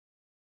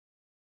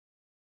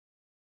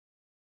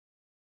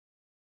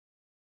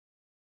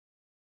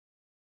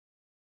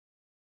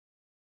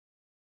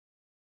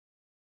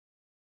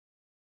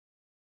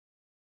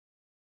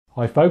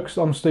Hi folks,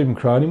 I'm Stephen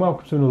Cronin.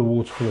 Welcome to another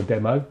watercolour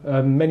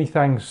demo. Many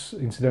thanks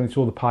incidentally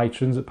to all the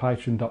patrons at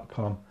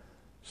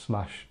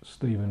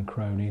patreon.com/Stephen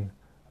Cronin.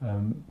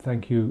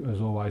 Thank you as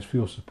always for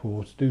your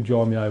support. Do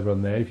join me over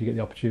on there if you get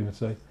the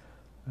opportunity.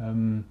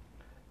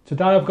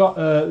 Today I've got,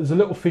 there's a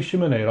little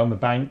fisherman here on the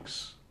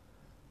banks.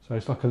 So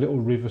it's like a little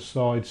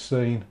riverside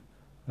scene.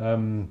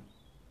 Let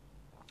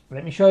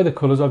me show you the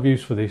colours I've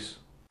used for this.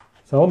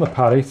 So on the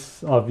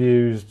palette I've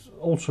used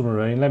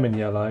ultramarine, lemon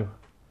yellow,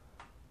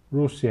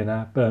 raw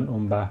sienna, burnt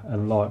umber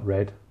and light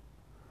red.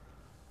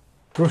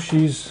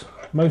 Brushes,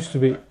 most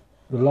of it,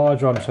 the large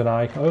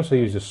Ransonite. I also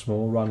use a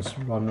small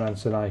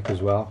Ransonite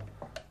as well.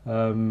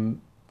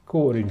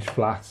 1/4 inch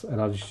flat,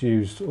 and I just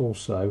used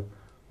also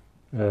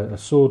a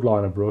sword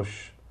liner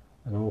brush,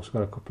 and I've also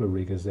got a couple of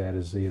riggers there,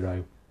 a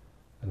 0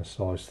 and a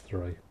size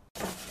 3.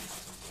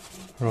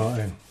 Right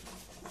then,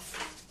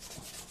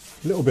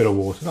 a little bit of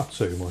water, not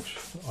too much.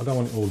 I don't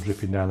want it all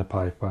dripping down the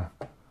paper.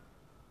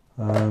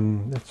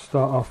 Let's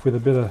start off with a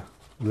bit of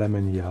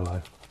lemon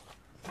yellow.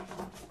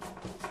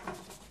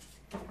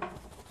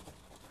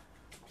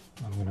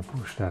 I'm going to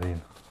push that in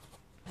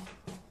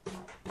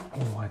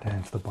all the way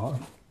down to the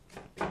bottom.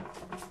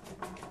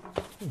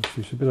 Let's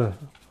use a bit of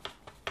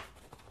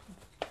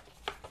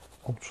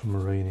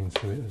ultramarine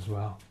into it as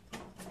well.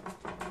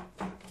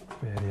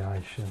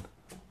 Variation.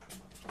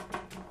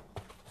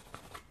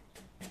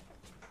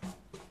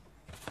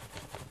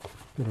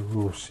 Bit of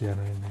raw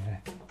sienna in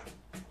there.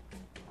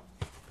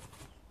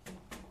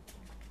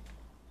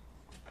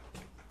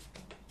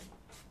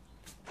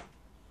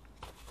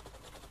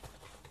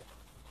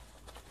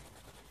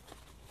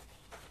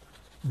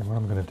 And what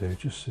I'm going to do,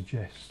 just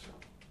suggest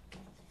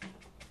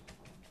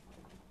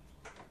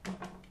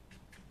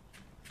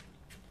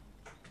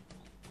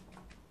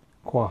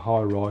quite a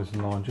high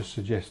horizon line, just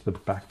suggest the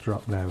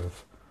backdrop now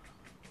of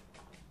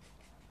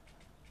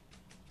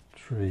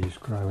trees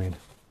growing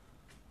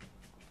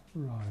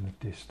right in the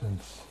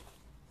distance.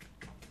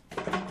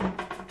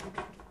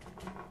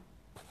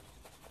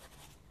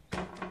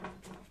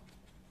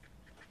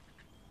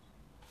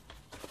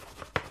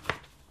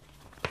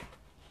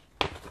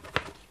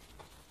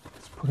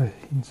 Put a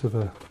hint of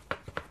a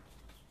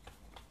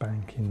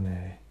bank in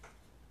there,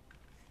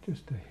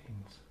 just a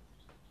hint.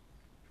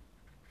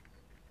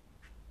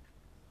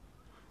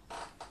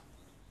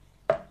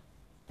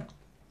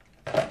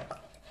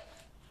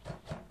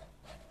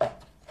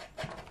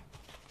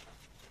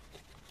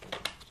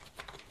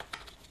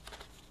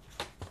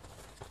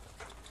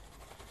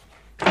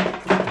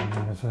 And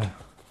then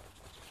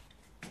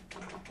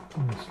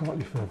there's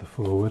slightly further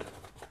forward,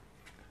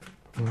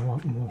 we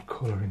want more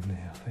colour in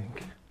there, I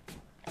think.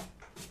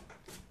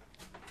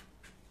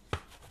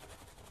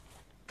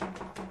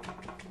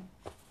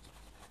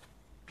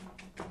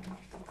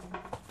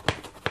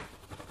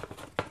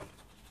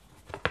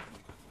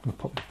 I'll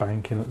pop the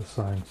bank in at the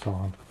same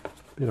time.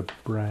 Bit of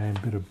brown,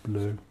 bit of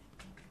blue.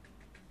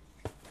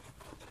 Let's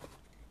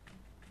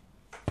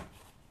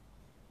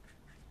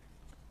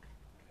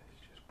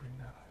just bring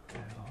that over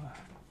there like that.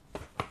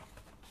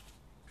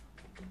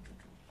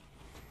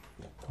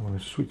 I'm going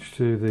to switch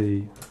to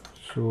the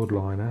sword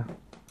liner.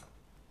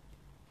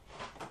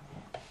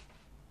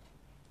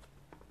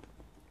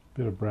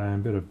 Bit of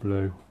brown, bit of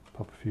blue.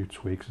 Pop a few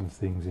twigs and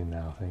things in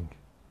now, I think.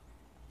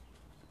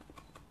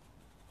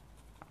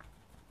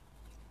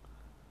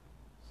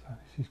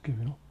 She's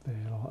giving up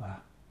there like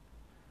that.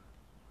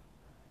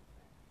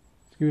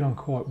 It's going on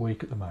quite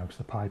weak at the moment because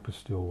the paper's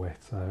still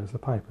wet, so as the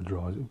paper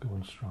dries it'll go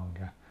on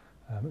stronger.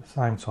 At the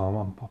same time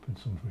I'm popping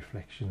some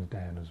reflections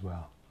down as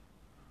well.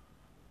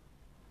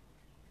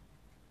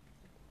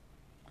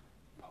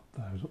 Pop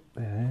those up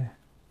there.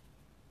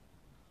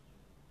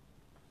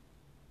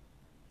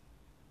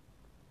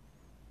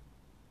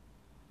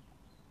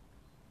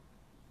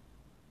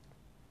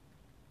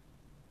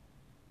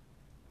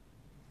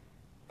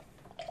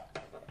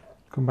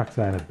 Come back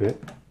down a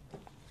bit.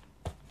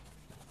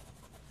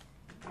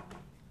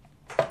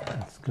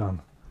 That's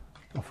gone.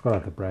 I forgot I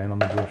had the brown on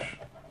the brush.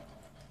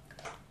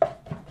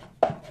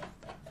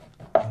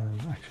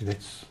 Actually,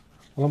 let's.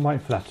 Well, I'm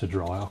waiting for that to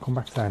dry. I'll come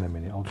back down in a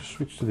minute. I'll just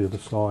switch to the other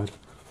side.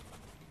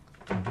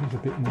 There's a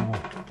bit more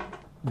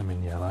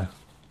lemon yellow.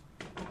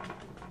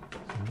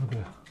 There's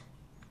another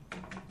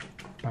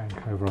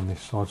bank over on this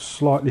side,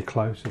 slightly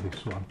closer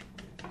this one.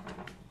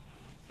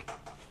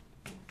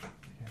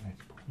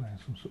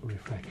 Some sort of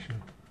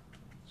reflection.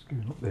 It's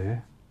going up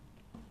there.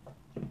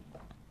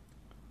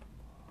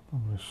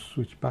 I'm going to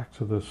switch back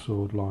to the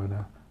sword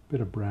liner.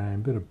 Bit of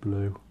brown, bit of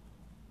blue.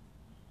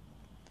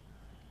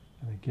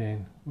 And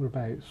again, we're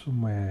about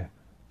somewhere,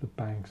 the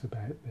bank's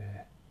about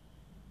there.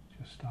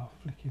 Just start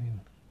flicking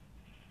in.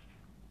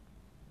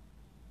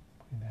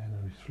 Putting down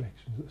the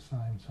reflections at the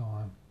same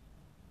time.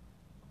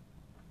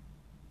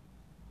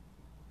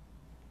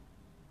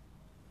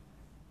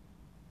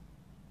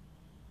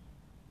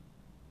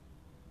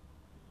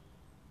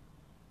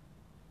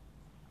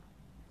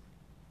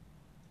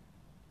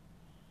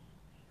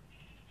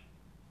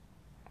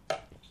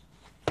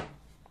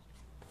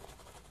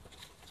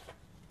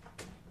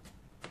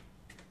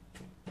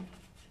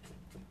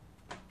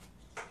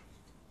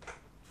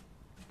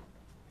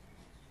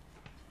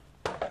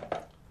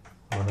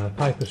 The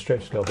paper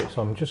stretched a little bit,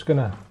 so I'm just going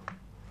to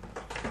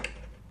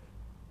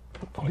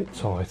pull it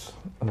tight,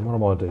 and then what I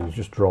might do is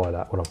just dry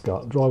what I've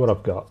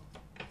got,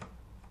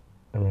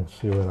 and we'll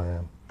see where I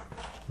am.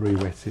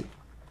 Re-wet it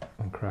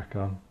and crack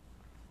on.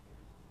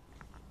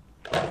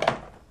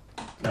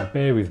 Now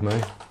bear with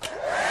me.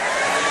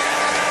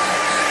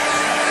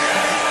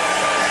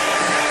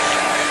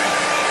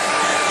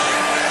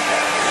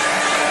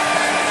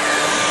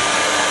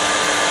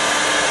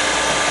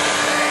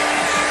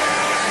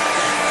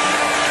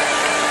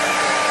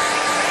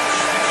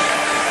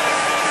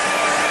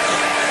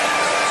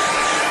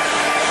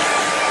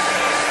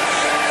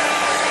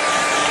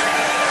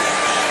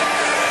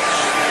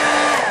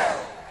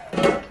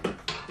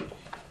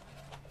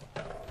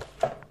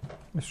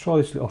 Let's try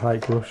this little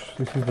hake brush.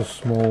 This is the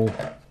small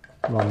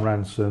Ron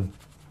Ranson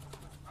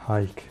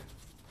hake.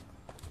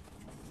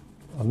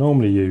 I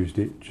normally used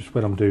it just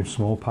when I'm doing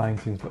small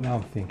paintings, but now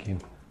I'm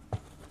thinking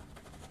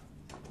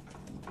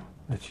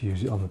let's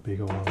use it on the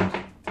bigger ones.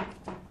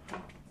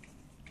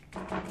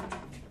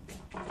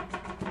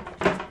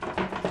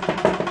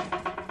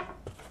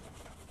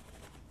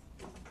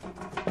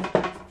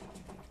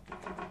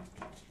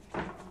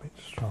 A bit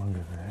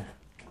stronger there.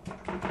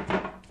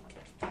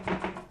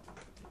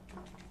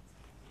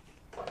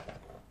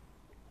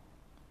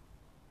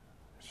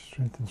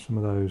 Strengthen some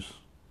of those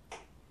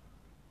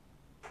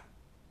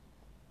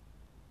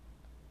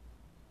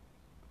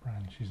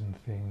branches and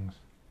things.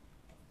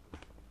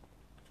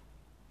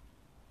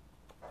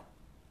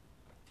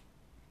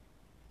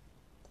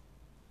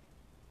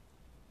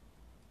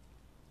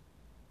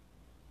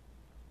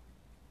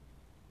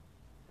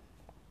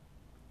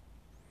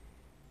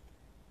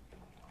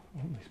 I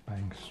want this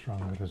bank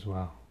stronger as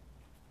well.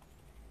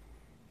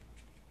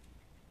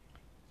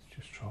 Let's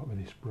just try it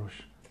with this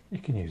brush. You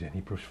can use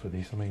any brush for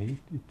this. I mean,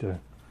 you don't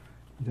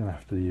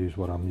have to use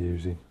what I'm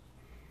using.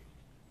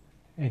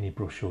 Any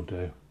brush will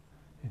do.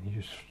 And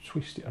you just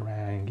twist it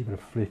around, give it a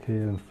flick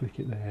here and flick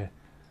it there.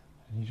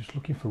 And you're just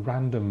looking for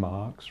random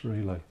marks,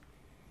 really.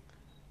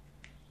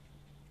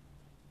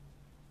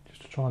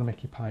 Just to try and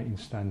make your painting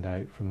stand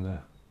out from the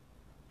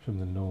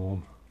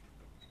norm.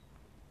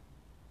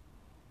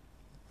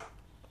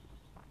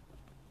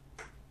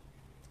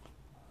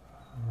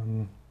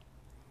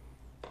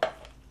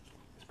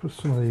 Put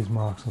some of these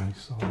marks on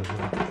this side as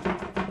well.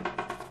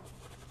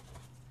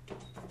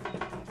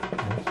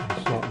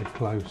 Okay, slightly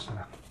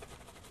closer.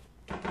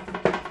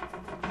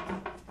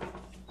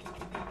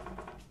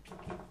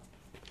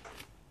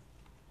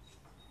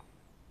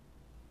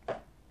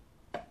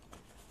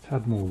 Let's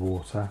add more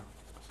water.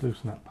 Let's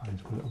loosen that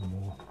paint a little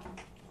more.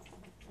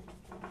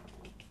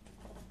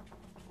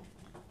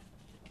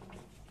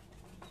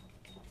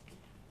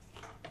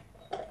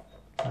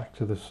 Back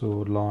to the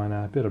sword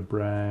liner, a bit of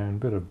brown,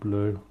 bit of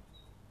blue.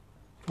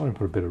 I'm going to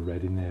put a bit of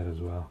red in there as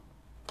well.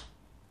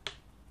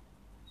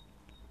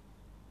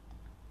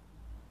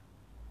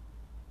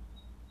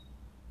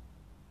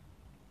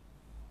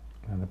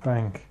 And the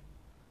bank,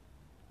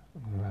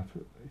 I'm going to have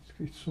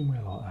it's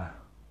somewhere like that.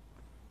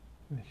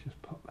 Let's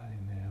just pop that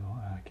in there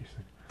like that, gives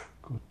a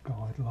good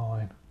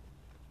guideline.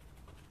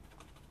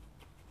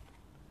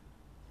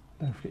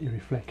 Don't forget your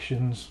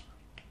reflections.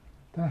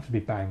 Don't have to be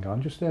bang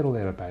on, just there or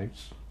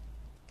thereabouts.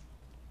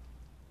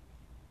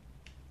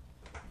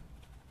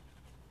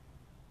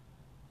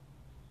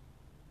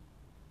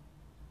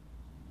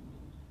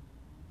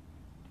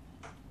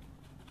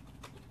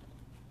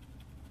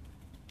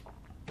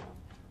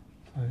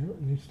 So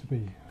it needs to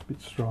be a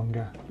bit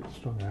stronger,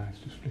 Let's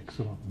just flick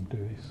some up and do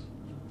this.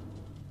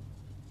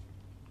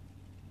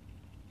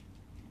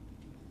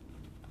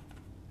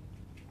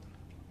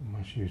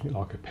 Almost using it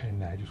like a pen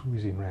now, just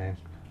whizzing round.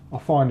 I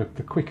find that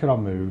the quicker I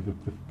move,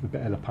 the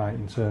better the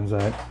painting turns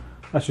out.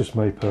 That's just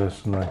me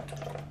personally.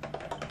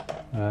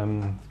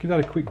 Give that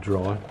a quick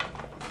dry.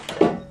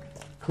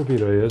 Cover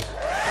your ears.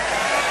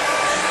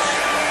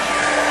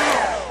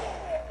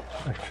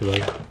 Actually,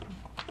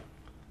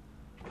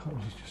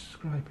 just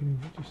scraping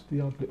just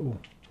the odd little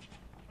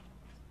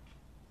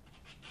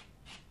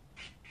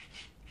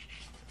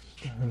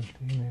stone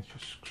thing there.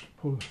 Just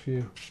pull a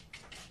few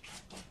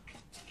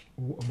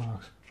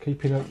watermarks.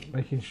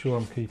 Making sure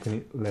I'm keeping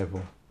it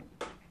level.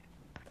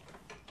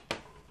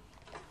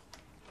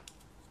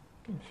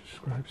 Let's just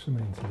scrape some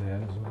into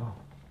there as well.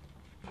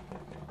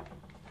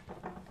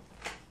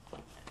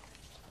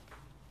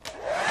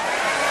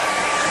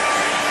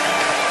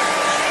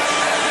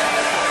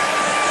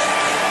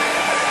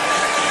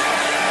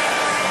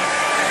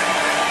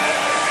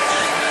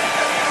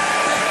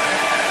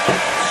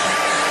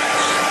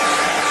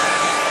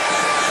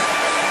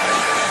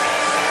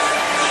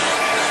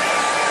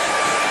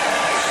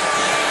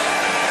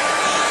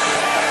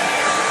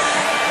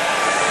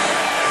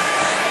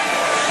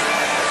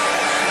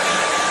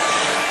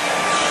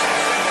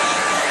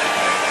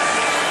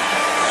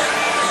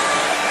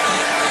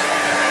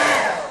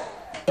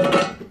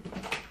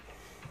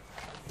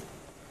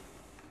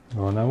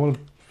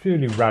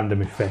 Few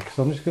random effects.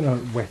 I'm just going to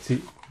wet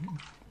it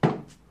a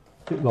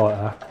bit like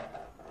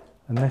that,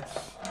 and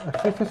let's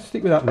Actually, let's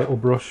stick with that little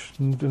brush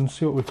and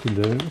see what we can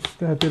do. Let's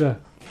get a bit of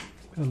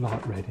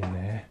light red in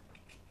there.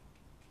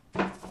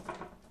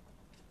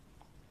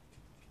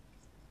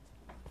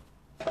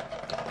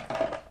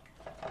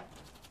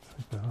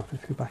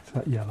 Let's go back to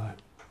that yellow.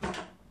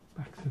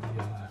 Back to the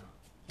yellow.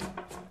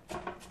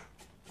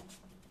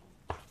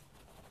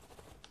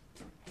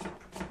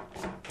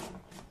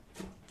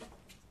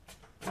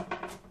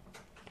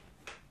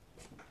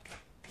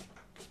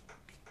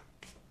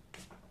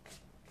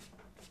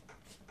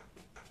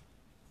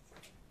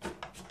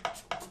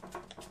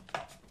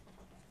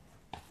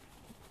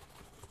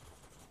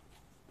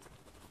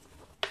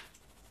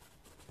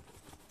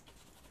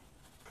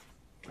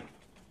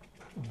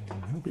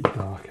 A bit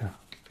darker.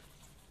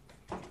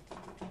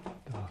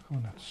 Darker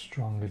one, that's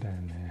stronger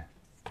down there.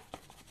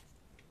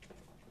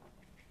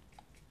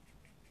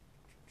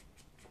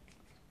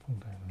 Pull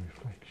down the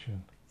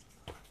reflection.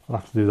 I'll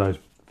have to do those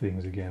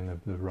things again,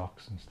 the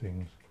rocks and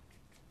things.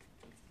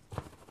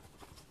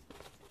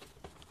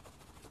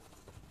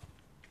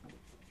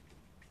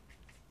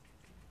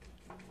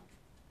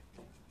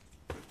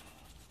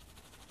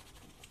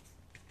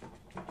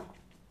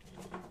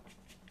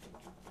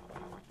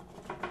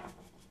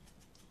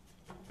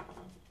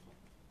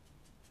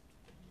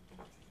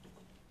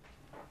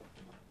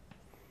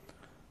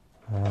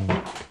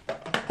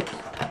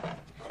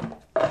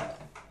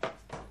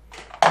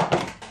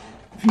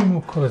 A few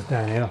more colours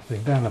down here, I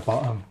think, down the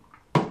bottom.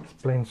 Let's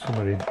blend some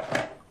of in.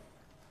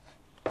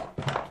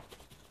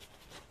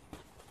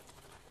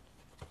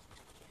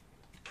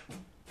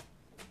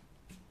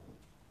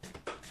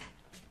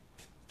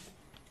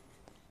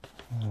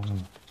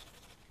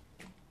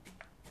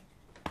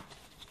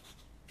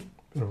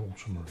 Bit of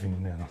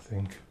ultramarine then, I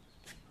think.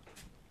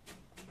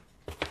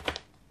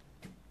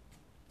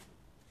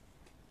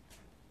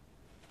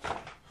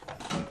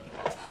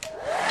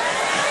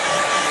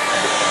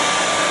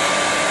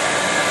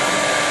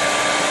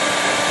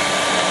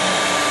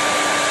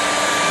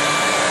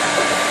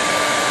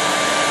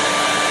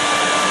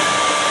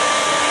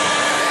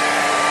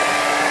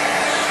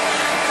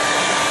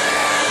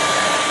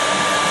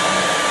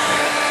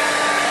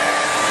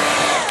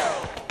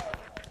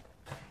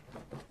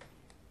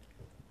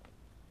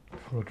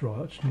 Before I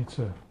dry, I just need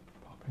to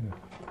pop in a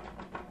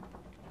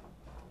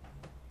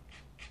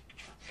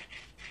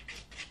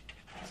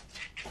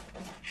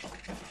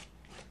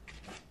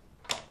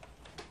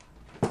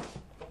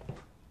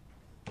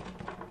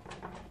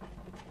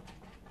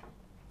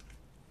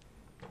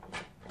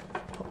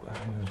pop that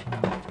in as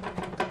well.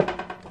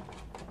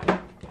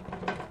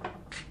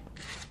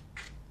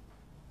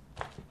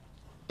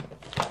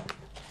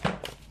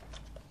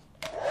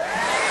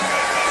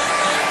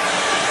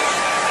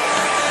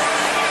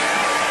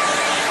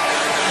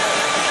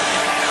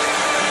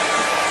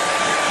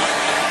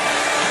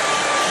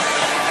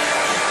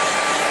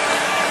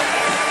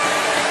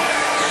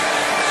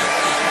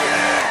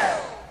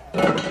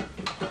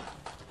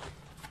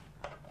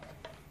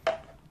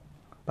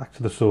 Back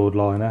to the sword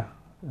liner,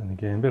 and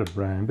again a bit of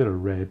brown, bit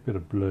of red, bit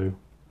of blue.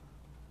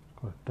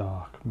 Quite a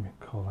dark mid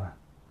colour.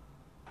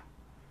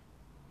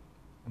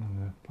 And I'm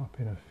going to pop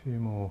in a few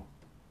more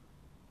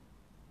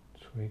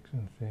twigs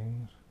and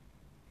things.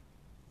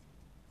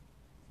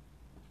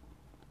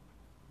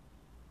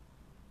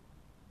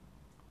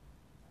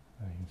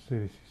 And you can see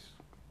this is,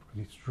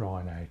 because it's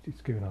drying out,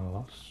 it's getting on a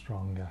lot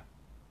stronger.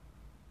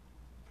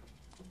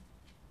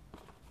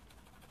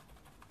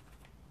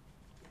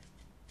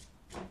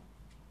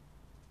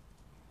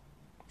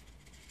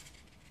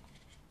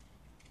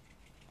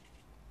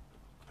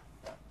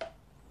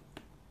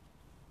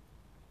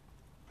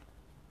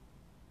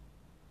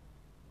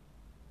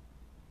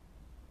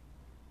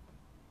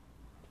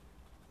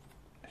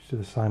 Do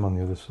the same on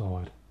the other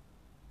side.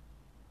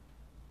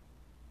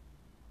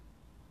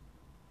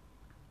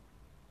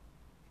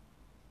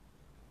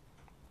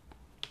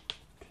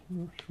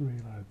 Let's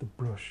reload the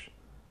brush.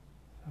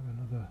 Have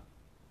another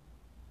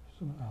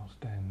something else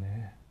down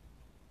there.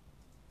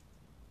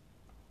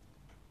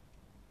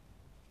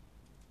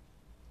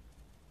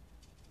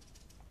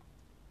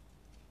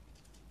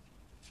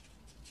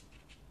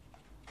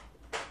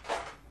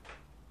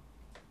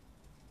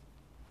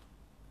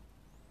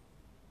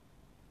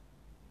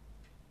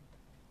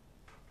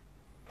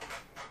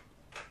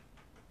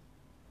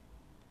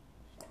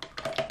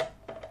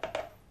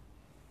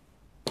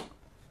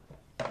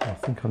 I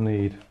think I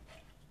need,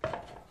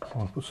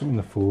 I'll put something in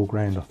the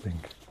foreground, I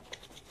think.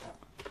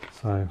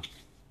 So,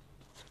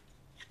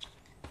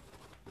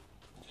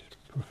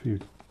 just put a few,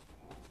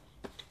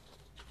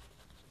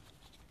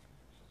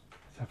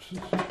 let's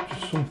have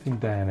just something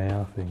down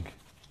here, I think.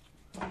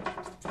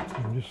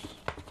 I'm just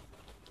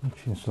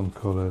mixing some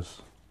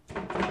colours,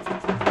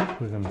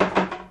 put them.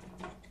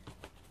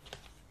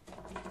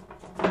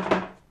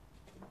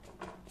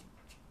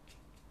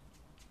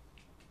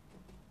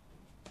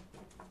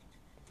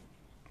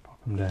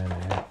 Down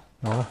there.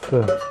 I'll have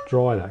to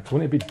dry that because I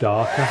want it a bit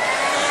darker.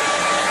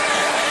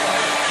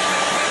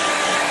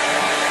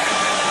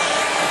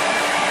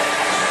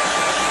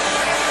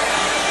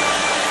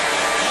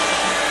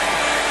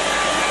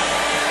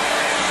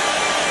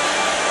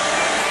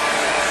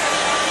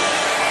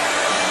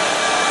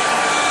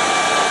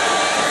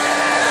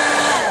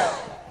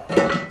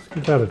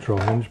 give that a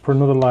dry and just put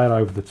another layer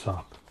over the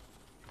top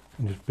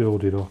and just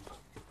build it up.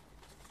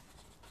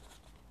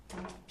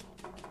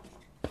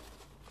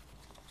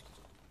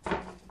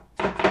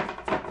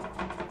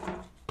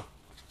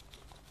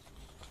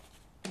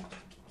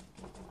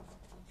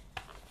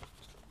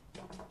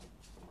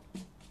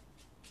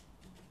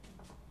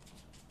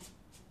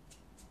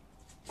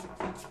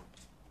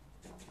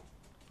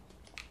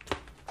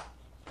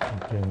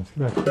 Again,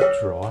 let it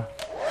dry.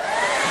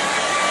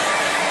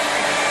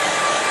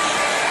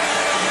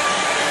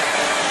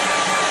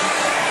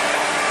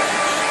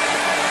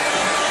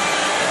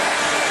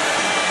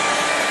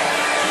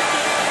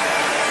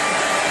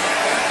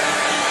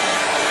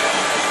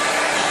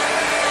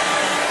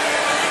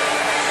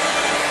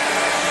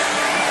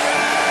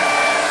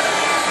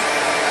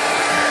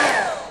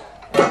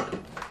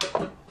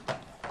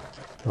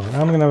 Right,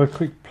 now I'm going to have a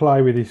quick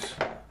play with this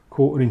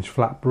 1/4 inch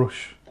flat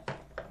brush.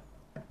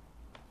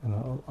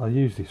 And I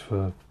use this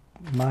for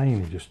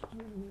mainly just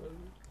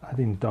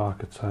adding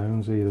darker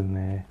tones here and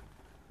there.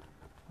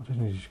 I just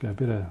need to just get a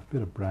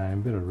bit of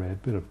brown, bit of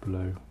red, bit of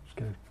blue. Just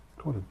get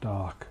quite a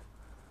dark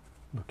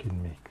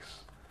looking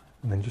mix,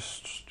 and then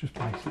just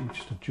basically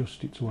just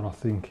adjust it to what I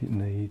think it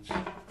needs.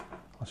 I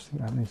just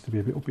think that needs to be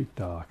a little bit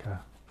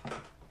darker.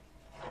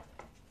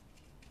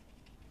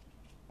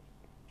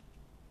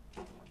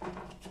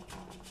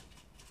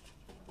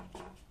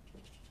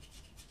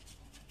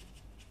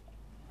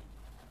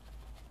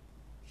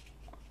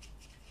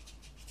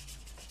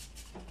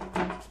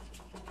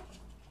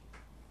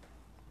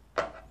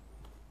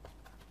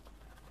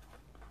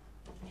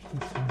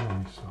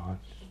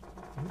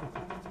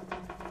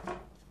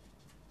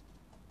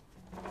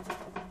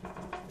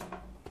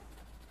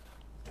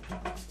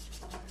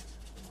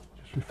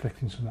 Just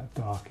reflecting some of that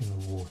dark in the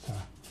water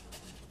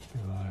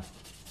below.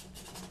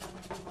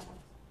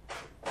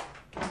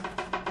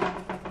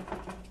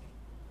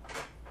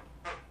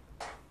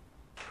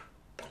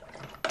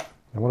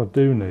 Now what I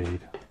do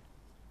need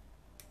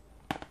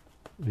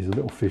is a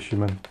little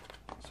fisherman,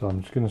 so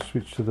I'm just going to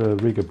switch to the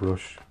rigger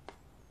brush.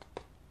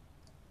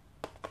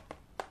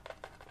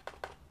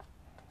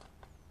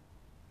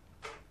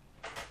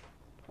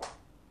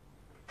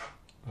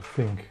 I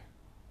think,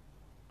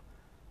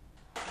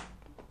 do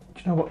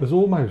you know what, there's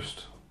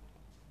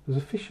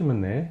a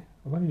fisherman there.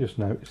 I've only just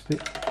noticed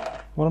it.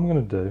 What I'm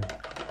going to do,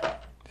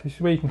 this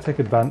is where you can take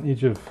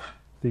advantage of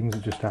things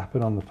that just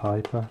happen on the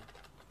paper.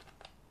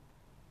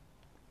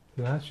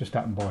 So that's just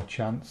happened by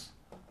chance.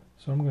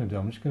 So what I'm going to do,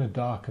 I'm just going to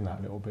darken that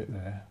a little bit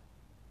there.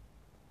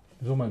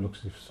 It almost looks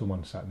as if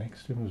someone sat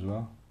next to him as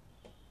well.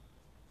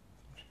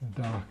 I'm just going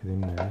to darken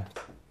him there.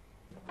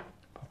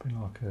 Pop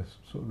in like a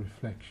sort of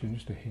reflection,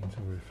 just a hint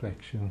of a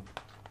reflection.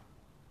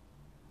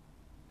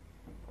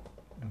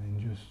 And then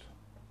just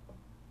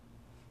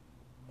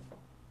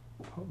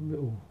pop a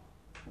little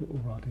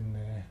rod in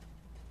there.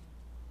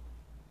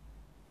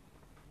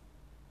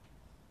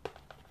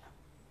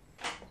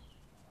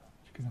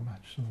 Just going to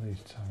match some of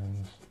these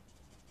tones.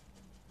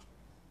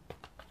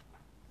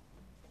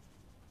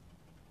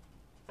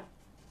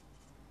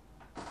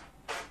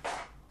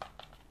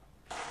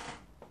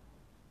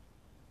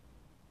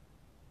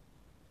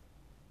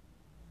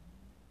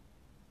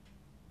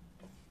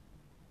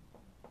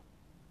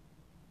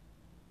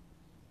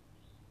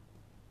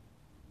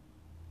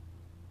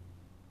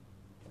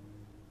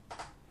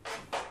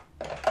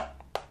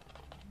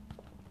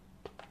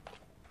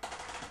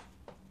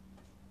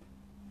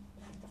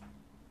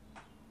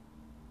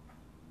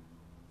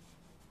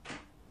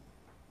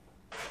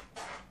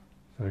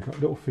 So we've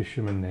got little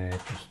fishermen there,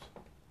 just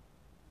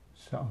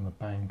sat on the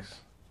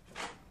banks.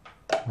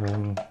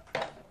 Darken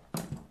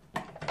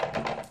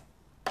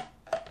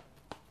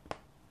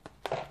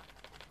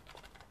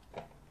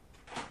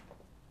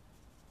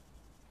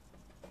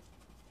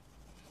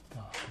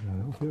a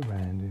little bit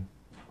around him.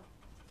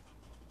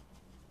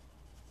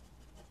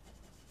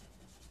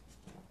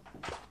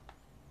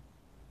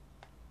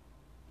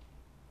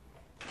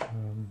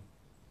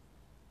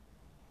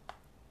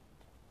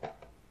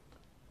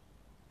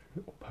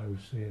 Little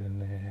posts here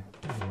and there,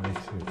 way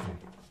too big,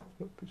 a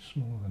little bit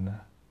smaller than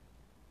that.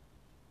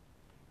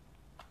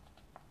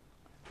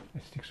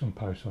 Let's stick some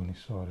posts on this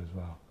side as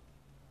well.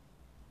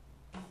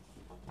 I'm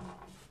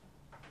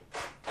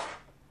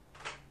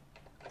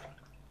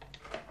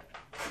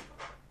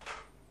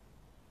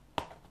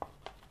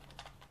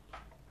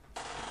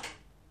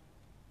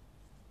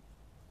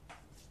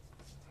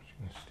just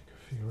going to stick a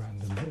few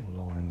random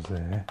little lines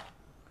there.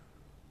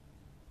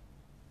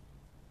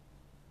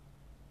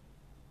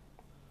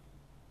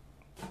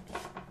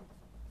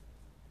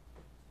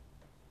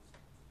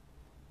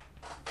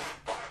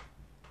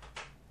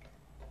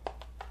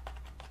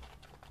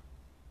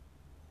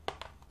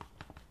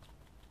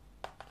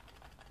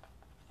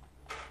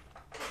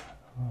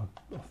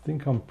 I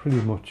think I'm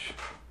pretty much,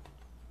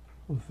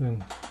 other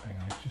than, hang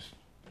on, just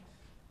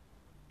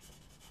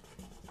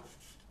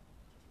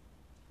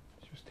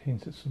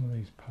hint at some of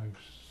these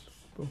posts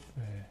up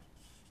there.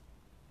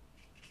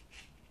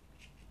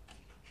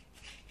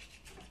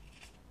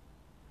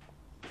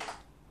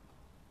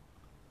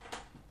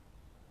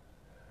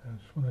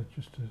 Just want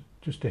to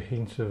just a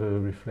hint of a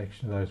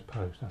reflection of those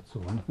posts. That's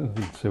all.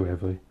 Nothing too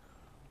heavy.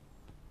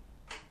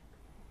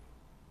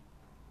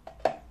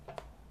 You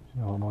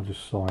know, I might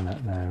just sign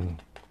that now. I'm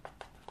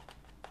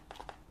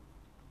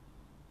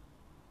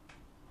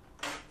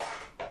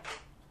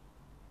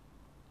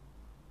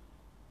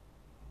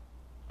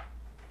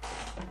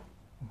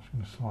just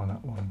going to sign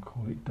that one and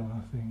call it done,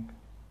 I think.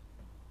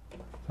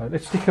 So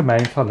let's stick a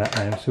mount on that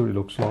now and see what it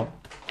looks like.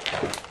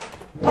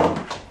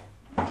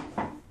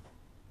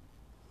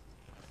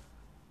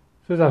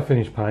 So as I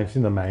finished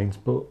painting the mains,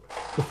 but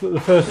the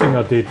first thing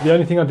I did, the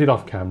only thing I did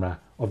off camera,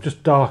 I've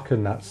just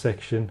darkened that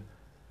section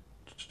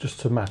just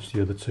to match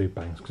the other two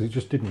banks because it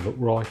just didn't look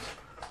right.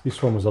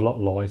 This one was a lot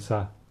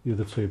lighter, the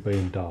other two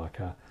being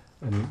darker,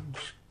 and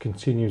just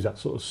continues that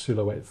sort of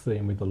silhouette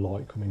theme with the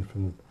light coming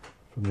from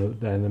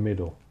down the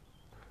middle.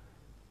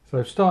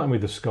 So starting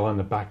with the sky in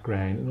the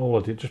background, and all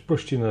I did, just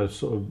brushed in a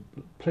sort of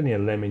plenty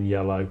of lemon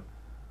yellow,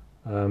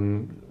 a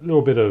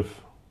little bit of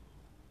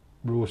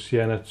raw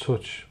sienna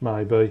touch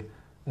maybe,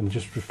 and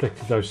just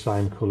reflected those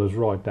same colours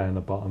right down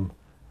the bottom,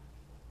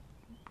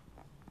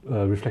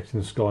 reflecting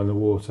the sky and the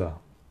water.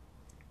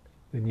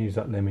 Then use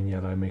that lemon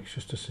yellow mix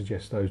just to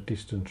suggest those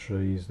distant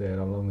trees there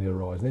along the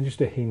horizon. Then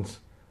just a hint,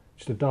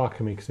 just a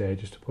darker mix there,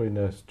 just to put in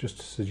there, just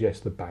to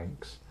suggest the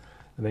banks.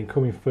 And then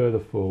coming further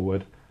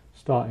forward,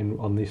 starting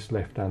on this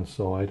left hand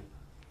side,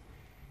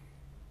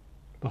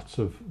 lots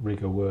of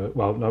rigger work.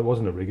 Well, no, it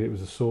wasn't a rigger, it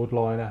was a sword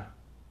liner,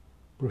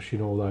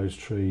 brushing all those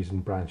trees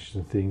and branches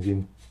and things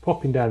in,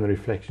 popping down the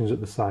reflections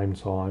at the same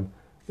time,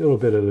 a little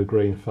bit of the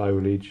green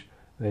foliage,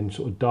 and then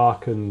sort of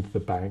darkened the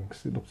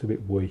banks. It looked a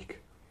bit weak,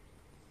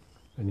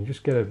 and you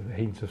just get a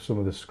hint of some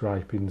of the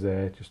scrapings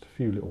there, just a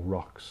few little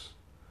rocks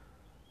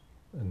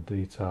and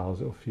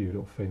details, a few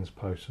little fence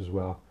posts as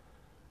well.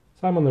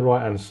 Same on the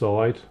right hand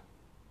side,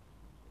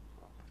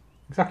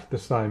 exactly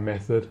the same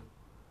method,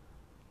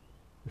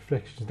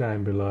 reflections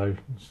down below, you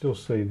can still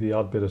see the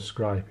odd bit of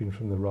scraping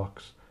from the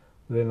rocks.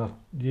 Then I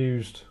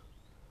used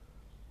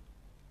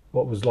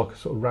what was like a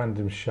sort of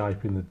random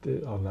shape in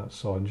the on that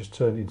side and just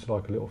turned it into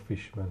like a little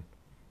fisherman.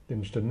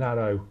 Then just a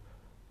narrow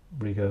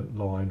rigger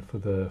line for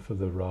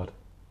the rod.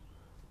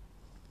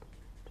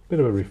 Bit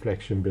of a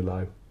reflection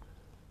below.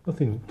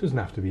 Nothing, doesn't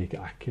have to be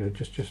accurate,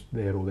 just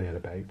there or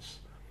thereabouts.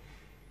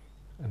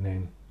 And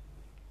then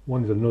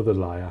wanted another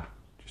layer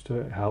just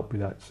to help with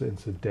that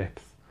sense of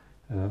depth.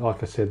 And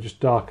like I said, just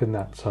darken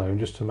that tone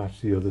just to match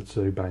the other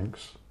two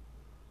banks.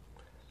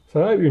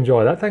 So I hope you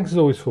enjoy that. Thanks as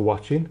always for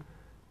watching.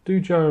 Do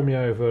join me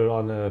over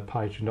on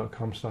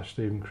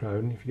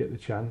patreon.com/StephenCronin if you get the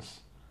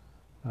chance.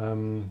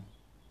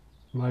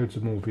 Loads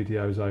of more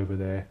videos over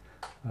there.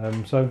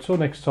 So until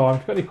next time, if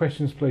you've got any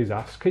questions, please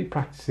ask. Keep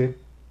practicing,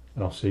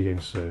 and I'll see you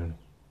again soon.